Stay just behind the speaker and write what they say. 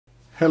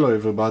Hello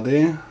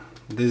everybody,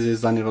 this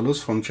is Daniel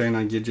from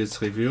China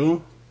Gadgets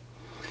Review.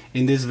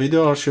 In this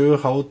video I'll show you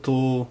how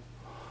to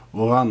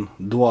run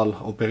dual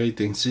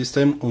operating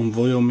system on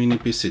Voyo Mini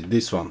PC,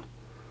 this one,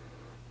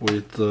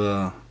 with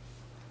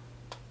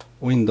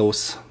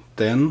Windows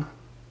 10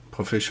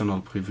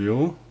 Professional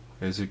Preview,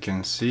 as you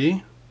can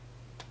see,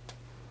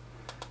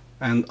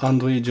 and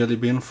Android Jelly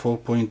Bean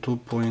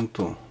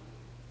 4.2.2.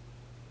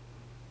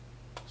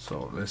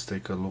 So let's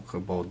take a look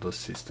about the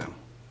system.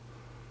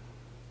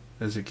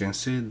 As you can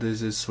see,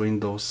 this is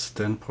Windows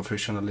 10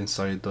 Professional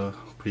Insider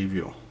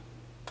Preview.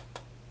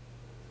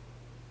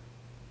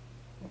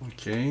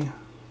 Okay,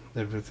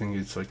 everything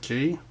is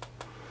okay.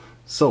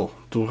 So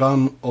to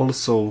run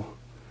also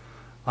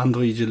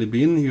Android Jelly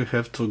Bean, you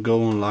have to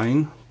go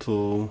online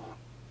to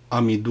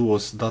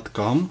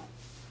amiduos.com.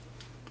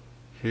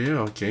 Here,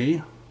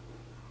 okay,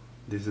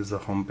 this is the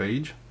home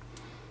page.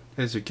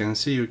 As you can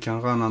see, you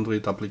can run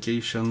Android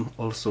application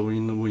also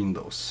in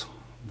Windows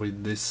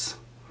with this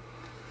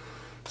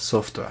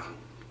software.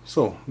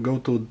 So go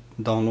to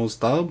Downloads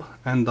tab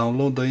and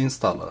download the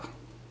installer.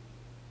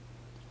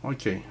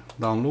 Okay,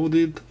 download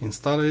it,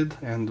 install it,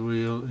 and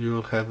you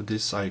will have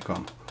this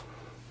icon,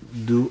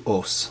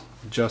 Duos.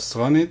 Just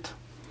run it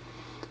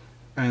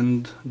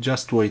and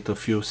just wait a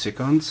few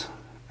seconds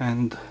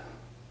and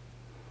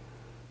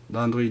the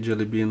Android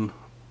Jelly Bean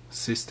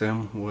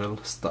system will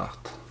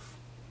start.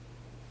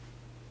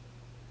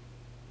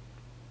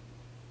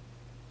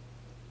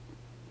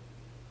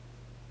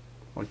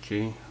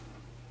 Okay,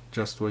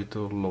 just wait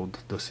to load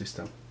the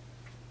system.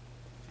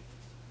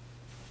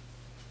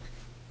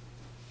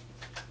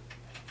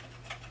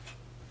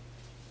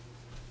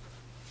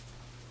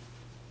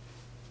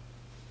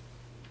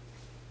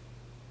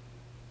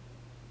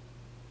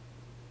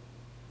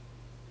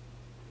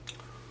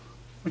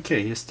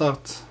 Okay, it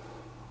starts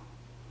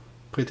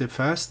pretty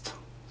fast,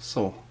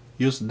 so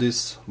use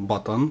this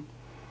button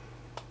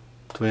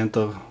to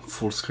enter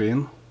full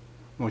screen.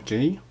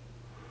 Okay,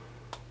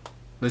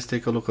 let's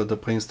take a look at the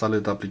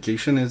pre-installed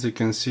application. As you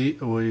can see,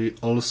 we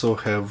also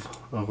have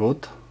a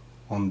root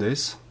on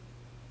this.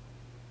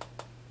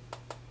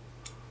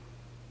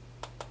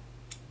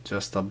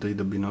 Just update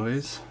the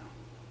binaries.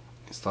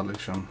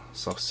 Installation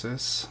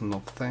success,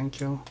 no thank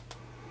you.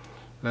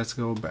 Let's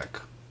go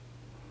back.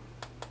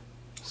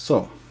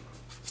 So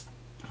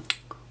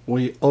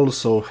we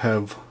also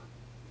have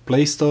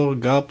Play Store,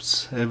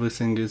 gaps,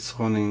 everything is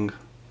running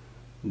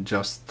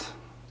just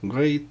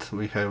great.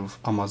 We have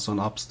Amazon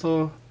App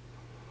Store.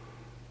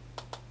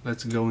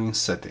 Let's go in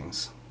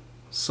settings.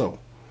 So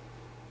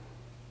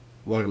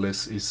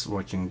wireless is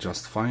working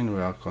just fine.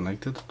 We are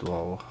connected to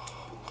our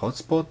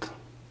hotspot.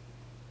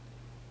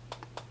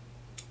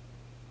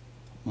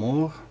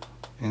 More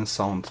in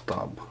sound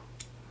tab,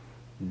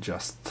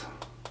 just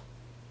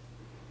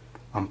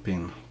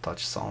unpin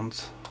touch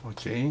sounds.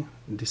 Okay,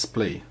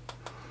 display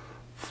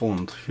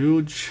font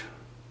huge,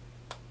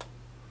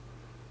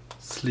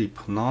 sleep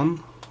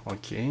none.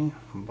 Okay,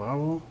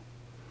 bravo.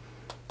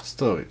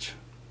 Storage,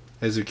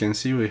 as you can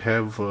see, we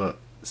have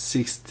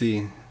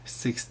 16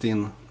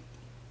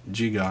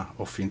 giga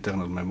of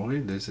internal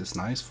memory. This is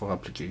nice for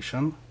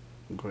application,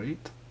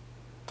 great.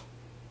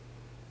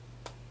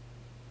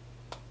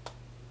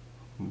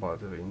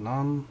 Battery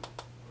none.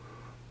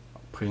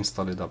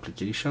 Pre-installed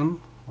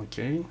application,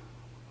 okay.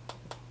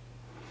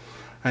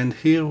 And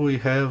here we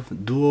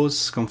have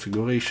Duos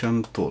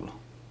configuration tool.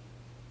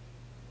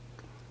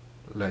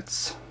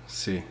 Let's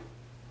see.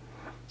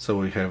 So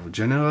we have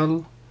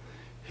general.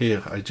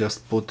 Here I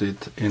just put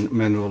it in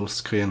manual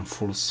screen,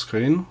 full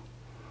screen.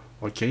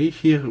 Okay,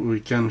 here we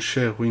can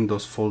share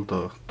Windows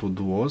folder to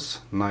Duos,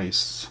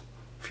 nice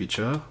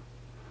feature.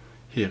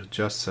 Here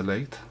just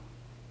select.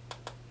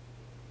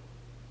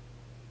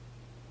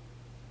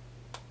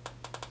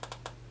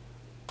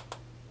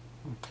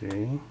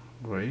 Okay,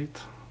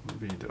 great.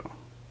 Video.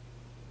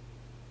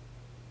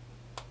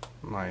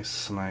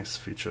 Nice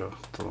feature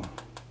to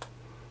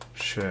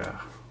share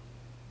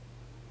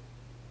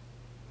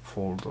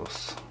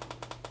folders.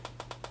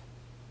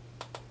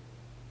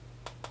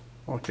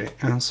 Okay,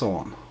 and so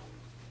on.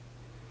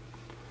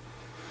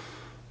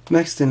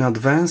 Next, in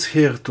advanced,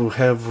 here to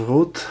have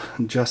root,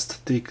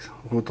 just tick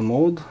root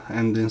mode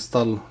and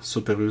install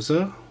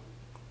superuser,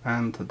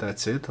 and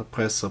that's it.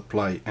 Press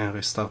apply and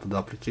restart the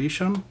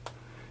application.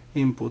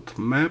 Input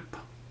map,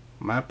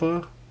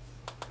 mapper,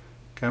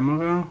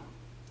 camera,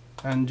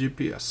 and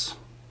GPS.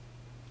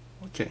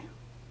 Okay.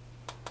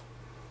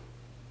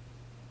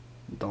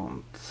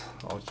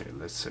 Okay,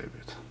 let's save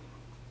it.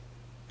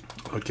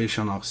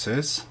 Location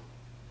access.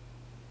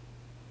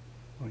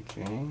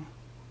 Okay.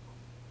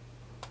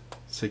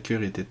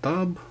 Security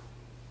tab.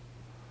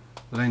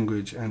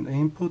 Language and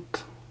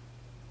input.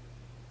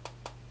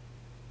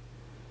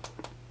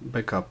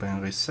 Backup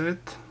and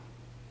reset.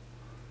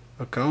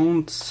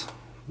 Accounts.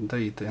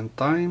 Date and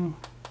time.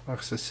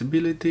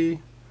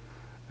 Accessibility.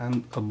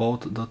 And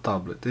about the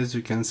tablet. As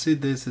you can see,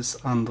 this is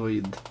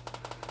Android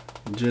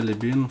Jelly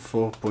Bean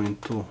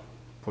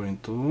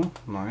 4.2.2.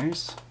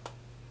 Nice.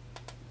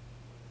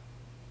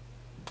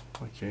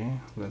 Okay,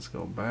 let's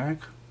go back.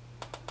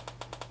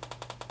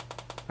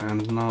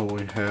 And now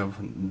we have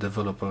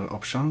developer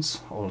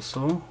options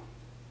also.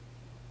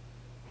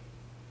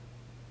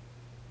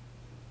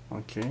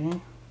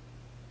 Okay.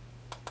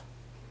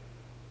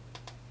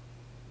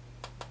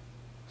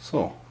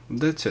 So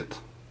that's it.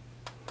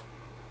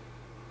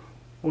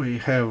 We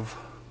have,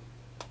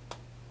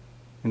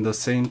 in the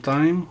same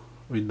time,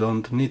 we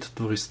don't need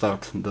to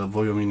restart the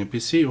Voyo Mini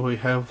PC. We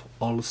have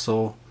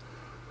also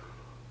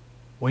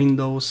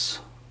Windows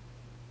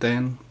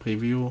 10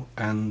 preview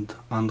and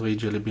Android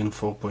Jelly Bean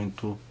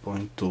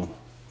 4.2.2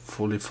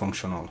 fully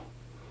functional.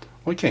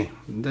 Okay,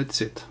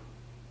 that's it.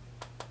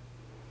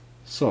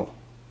 So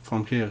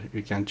from here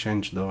you can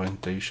change the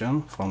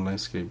orientation from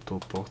landscape to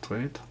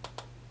portrait.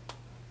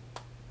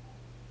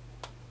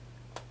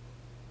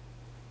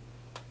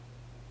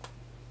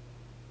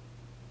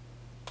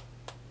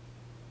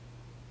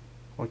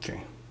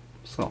 Okay,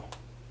 so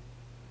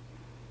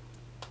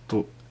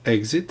to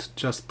exit,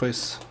 just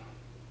press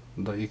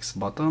the X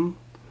button.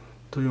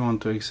 Do you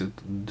want to exit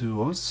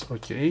duos?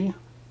 Okay,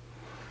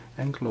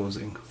 and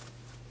closing.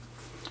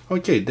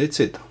 Okay, that's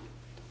it.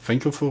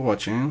 Thank you for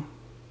watching.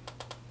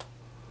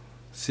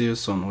 See you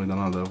soon with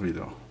another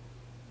video.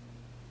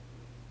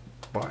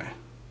 Bye.